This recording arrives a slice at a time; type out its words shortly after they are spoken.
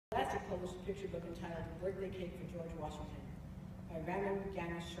published a picture book entitled Birthday Cake for George Washington by Ramon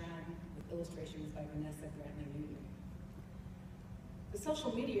Ganesh-Schran with illustrations by Vanessa Brantley-Newton. The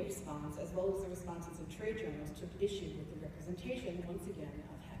social media response, as well as the responses of trade journals, took issue with the representation, once again,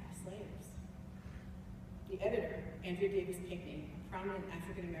 of happy slaves. The editor, Andrea Davis Pinckney, a prominent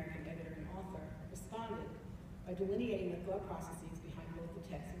African-American editor and author, responded by delineating the thought processes behind both the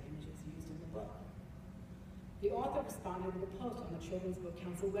text and images used in the book. The author responded with a post on the Children's Book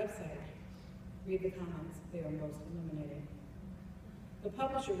Council website. Read the comments, they are most illuminating. The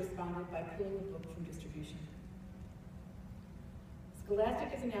publisher responded by pulling the book from distribution.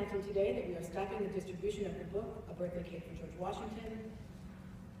 Scholastic is announcing today that we are stopping the distribution of the book, A Birthday Cake for George Washington,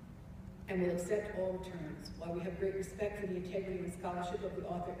 and will accept all returns. While we have great respect for the integrity and scholarship of the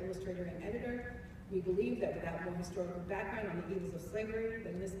author, illustrator, and editor, we believe that without more historical background on the evils of slavery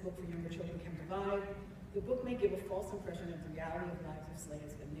than this book for younger children can provide, the book may give a false impression of the reality of lives of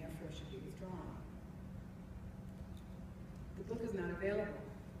slaves and therefore should be withdrawn. The book is not available,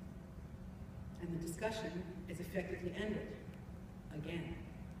 and the discussion is effectively ended, again.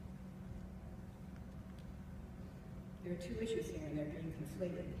 There are two issues here, and they're being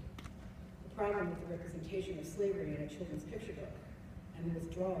conflated. The problem with the representation of slavery in a children's picture book, and the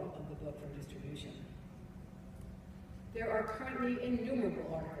withdrawal of the book from distribution. There are currently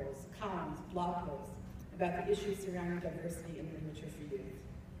innumerable articles, columns, blog posts about the issues surrounding diversity in literature for youth.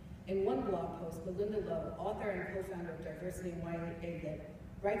 In one blog post, Belinda Lowe, author and co-founder of Diversity and YA Lit,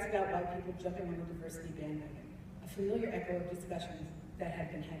 writes about white people jumping on the diversity bandwagon, a familiar echo of discussions that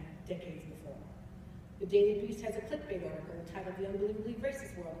had been had decades before. The Daily Beast has a clickbait article entitled The Unbelievably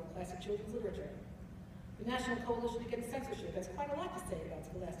Racist World of Classic Children's Literature. The National Coalition Against Censorship has quite a lot to say about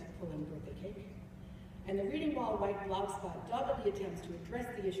Scholastic pulling Birthday Cake. And the Reading While White blogspot doggedly attempts to address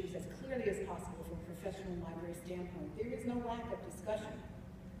the issues as clearly as possible from a professional library standpoint. There is no lack of discussion.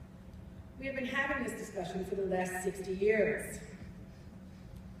 We have been having this discussion for the last 60 years.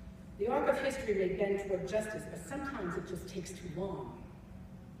 The arc of history may bend toward justice, but sometimes it just takes too long.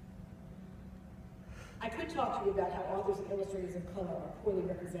 I could talk to you about how authors and illustrators of color are poorly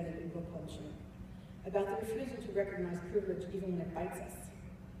represented in book publishing, about the refusal to recognize privilege even when it bites us,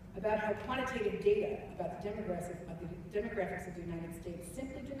 about how quantitative data about the demographics of the United States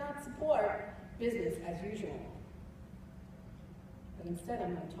simply do not support business as usual. But instead,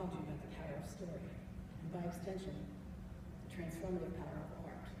 I'm going to talk to you about the power of story, and by extension, the transformative power of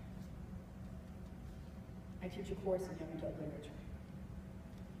art. I teach a course in young adult literature.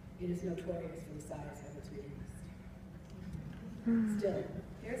 It is notorious for the size of its reading list. Still,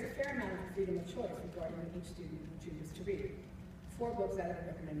 there is a fair amount of freedom of choice regarding what each student chooses to read. 4 books out of the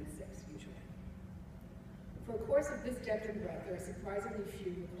recommended 6, usually. For a course of this depth and breadth, there are surprisingly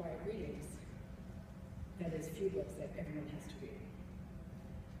few required readings. That is, few books that everyone has to read.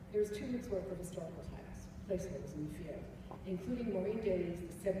 There is 2 weeks' worth of historical titles, placeholders in the field, including Maureen Daly's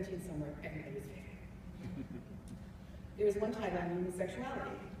The 17th Summer, everybody's favorite. There is 1 title on human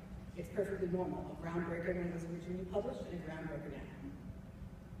sexuality. It's perfectly normal, a groundbreaker when it was originally published, and a groundbreaker now.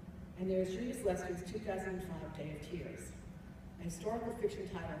 And there is Julius Lester's 2005 Day of Tears, a historical fiction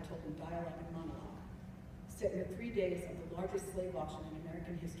title told in dialogue and monologue, set in the 3 days of the largest slave auction in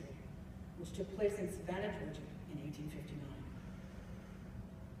American history, which took place in Savannah, Georgia in 1859.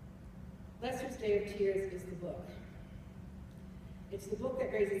 Lester's Day of Tears is the book. It's the book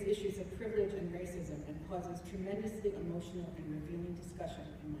that raises issues of privilege and racism and causes tremendously emotional and revealing discussion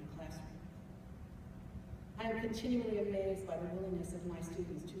in my classroom. I am continually amazed by the willingness of my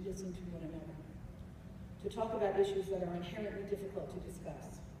students to listen to one another, to talk about issues that are inherently difficult to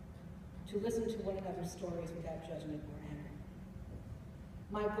discuss, to listen to one another's stories without judgment or anger.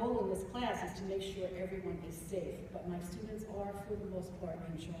 My goal in this class is to make sure everyone is safe, but my students are, for the most part,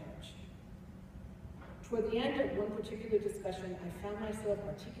 in charge. Toward the end of one particular discussion, I found myself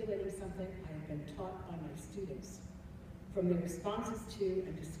articulating something I had been taught by my students from their responses to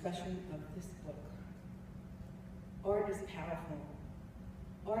and discussion of this book. Art is powerful.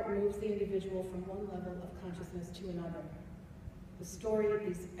 Art moves the individual from one level of consciousness to another. The story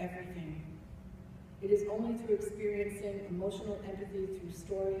is everything. It is only through experiencing emotional empathy through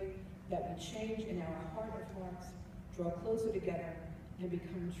story that we change in our heart of hearts, draw closer together, and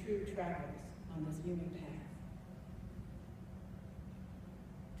become true travelers on this human path.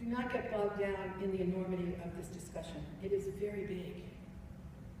 Do not get bogged down in the enormity of this discussion. It is very big.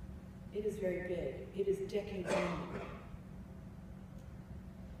 It is very big. It is decades long.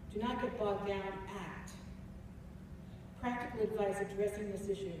 Do not get bogged down, act. Practical advice addressing this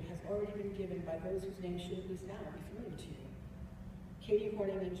issue has already been given by those whose names should at least now be familiar to you. Katie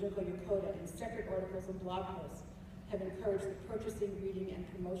Horning and Junko Yokota, in separate articles and blog posts, have encouraged the purchasing, reading, and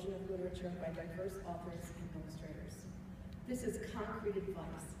promotion of literature literature by diverse authors and illustrators. This is concrete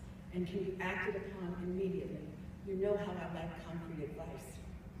advice and can be acted upon immediately. You know how I like concrete advice.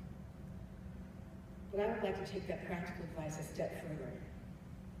 But I would like to take that practical advice a step further.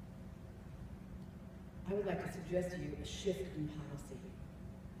 I would like to suggest to you a shift in policy,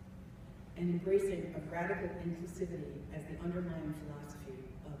 an embracing of radical inclusivity as the underlying philosophy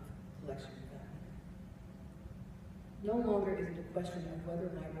of collection development. No longer is it a question of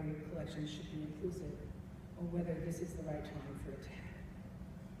whether library collections should be inclusive or whether this is the right time for it to happen.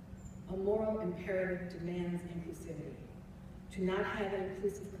 A moral imperative demands inclusivity. To not have an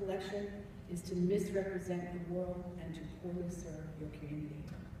inclusive collection is to misrepresent the world and to poorly serve your community.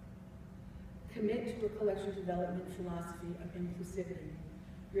 Commit to a collection development philosophy of inclusivity.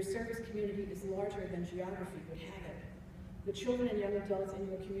 Your service community is larger than geography would have it. The children and young adults in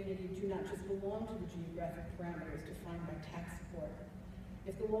your community do not just belong to the geographic parameters defined by tax support.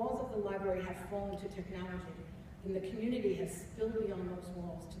 If the walls of the library have fallen to technology, then the community has spilled beyond those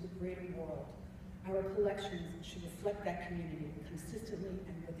walls to the greater world. Our collections should reflect that community consistently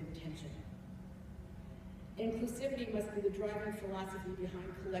and with intention. Inclusivity must be the driving philosophy behind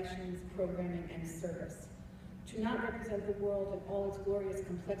collections, programming, and service. To not represent the world in all its glorious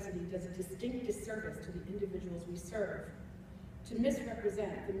complexity does a distinct disservice to the individuals we serve. To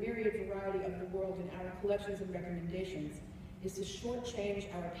misrepresent the myriad variety of the world in our collections and recommendations is to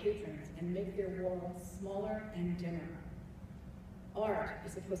shortchange our patrons and make their worlds smaller and dimmer. Art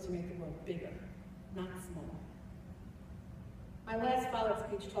is supposed to make the world bigger, not smaller. My last Follett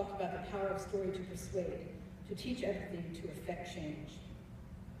speech talked about the power of story to persuade, to teach empathy, to effect change.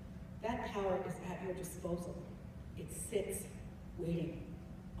 That power is at your disposal. It sits, waiting,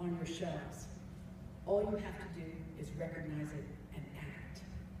 on your shelves. All you have to do is recognize it and act.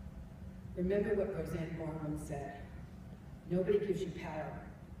 Remember what Roseanne Barr once said, nobody gives you power,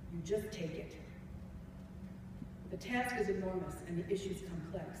 you just take it. The task is enormous and the issue is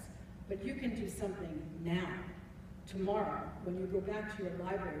complex, but you can do something now, tomorrow, when you go back to your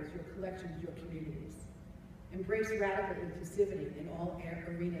libraries, your collections, your communities. Embrace radical inclusivity in all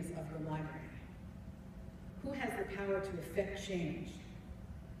arenas of your library. Who has the power to effect change?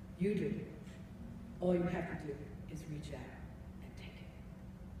 You do. All you have to do is reach out and take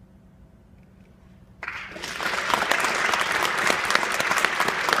it.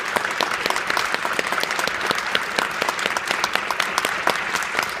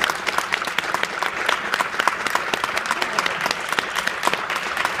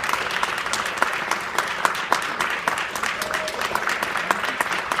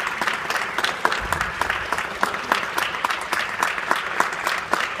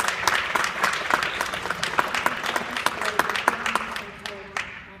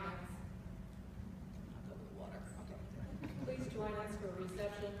 Please join us for a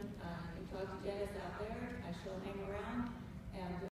reception. You can talk to Janice out there. I shall hang around.